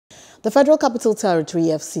The Federal Capital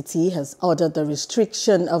Territory, F.C.T, has ordered the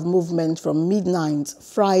restriction of movement from midnight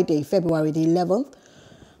Friday, February the 11th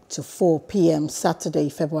to 4 p.m. Saturday,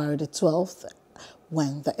 February the 12th,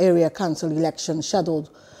 when the area council election scheduled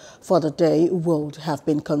for the day would have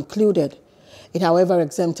been concluded. It, however,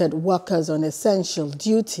 exempted workers on essential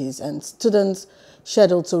duties and students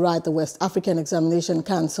scheduled to write the West African Examination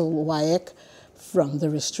Council (WAEC) from the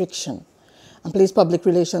restriction. And Police Public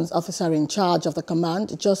Relations Officer in charge of the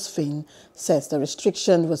command, Josephine, says the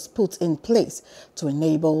restriction was put in place to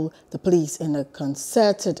enable the police in a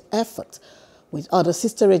concerted effort with other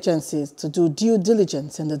sister agencies to do due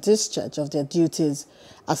diligence in the discharge of their duties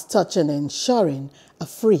as touching ensuring a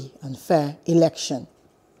free and fair election.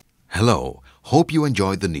 Hello, hope you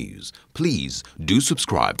enjoyed the news. Please do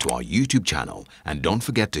subscribe to our YouTube channel and don't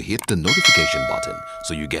forget to hit the notification button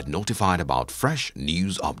so you get notified about fresh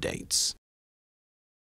news updates.